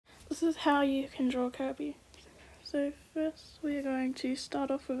this is how you can draw Kirby. So first we are going to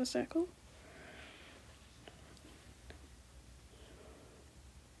start off with a circle.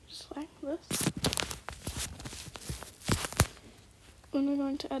 Just like this. Then we're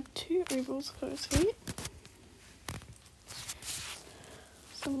going to add 2 ovals for his feet.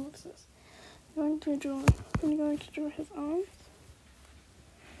 So what's this? I'm going to draw his arms.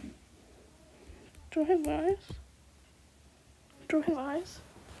 Draw his eyes. Draw his eyes.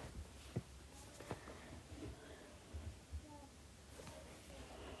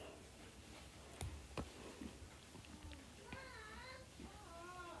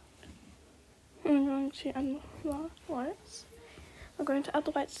 I'm going to add the lights. I'm going to add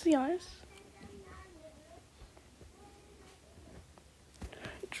the lights to the eyes.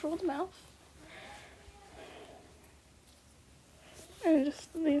 Draw the mouth. And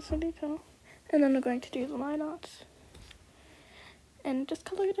just these for detail. And then we're going to do the line art. And just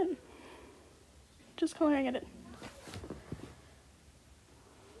colour it in. Just colouring it in.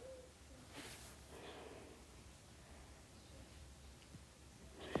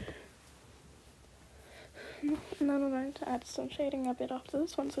 And then we're going to add some shading a bit after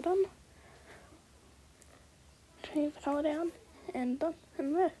this once we're done. Change the colour down and done.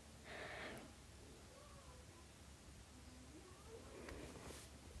 And there.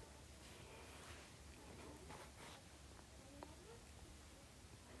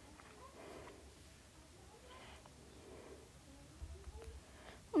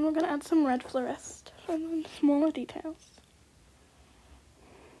 And we're going to add some red fluorescent for the smaller details.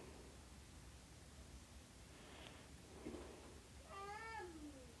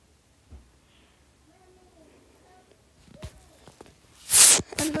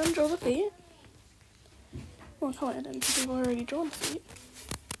 And then draw the feet. Well, colour it in because we've already drawn the feet.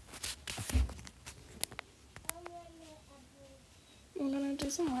 I'm going to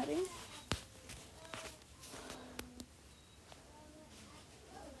do some lighting.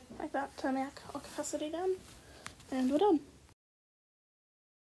 Like that, turn the opacity down, and we're done.